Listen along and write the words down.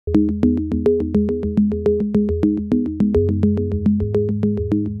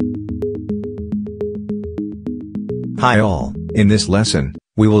Hi all, in this lesson,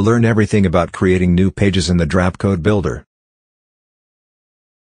 we will learn everything about creating new pages in the DrapCode builder.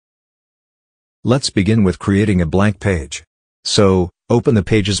 Let's begin with creating a blank page. So, open the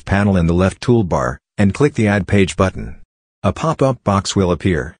Pages panel in the left toolbar, and click the Add Page button. A pop-up box will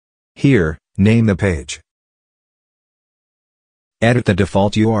appear. Here, name the page. Edit the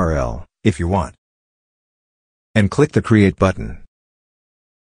default URL, if you want. And click the Create button.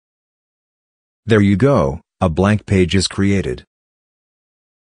 There you go, a blank page is created.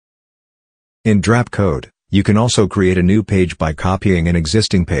 In DrapCode, you can also create a new page by copying an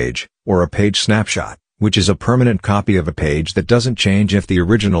existing page, or a page snapshot, which is a permanent copy of a page that doesn't change if the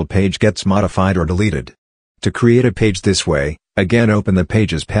original page gets modified or deleted. To create a page this way, again open the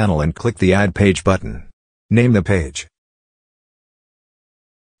Pages panel and click the Add Page button. Name the page.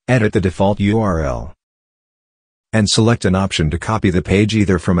 Edit the default URL. And select an option to copy the page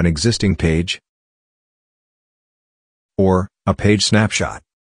either from an existing page or a page snapshot.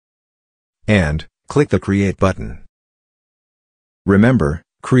 And click the Create button. Remember,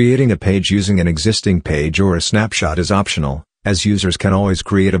 creating a page using an existing page or a snapshot is optional, as users can always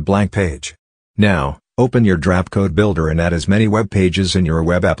create a blank page. Now, open your DrapCode builder and add as many web pages in your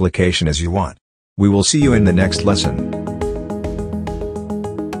web application as you want. We will see you in the next lesson.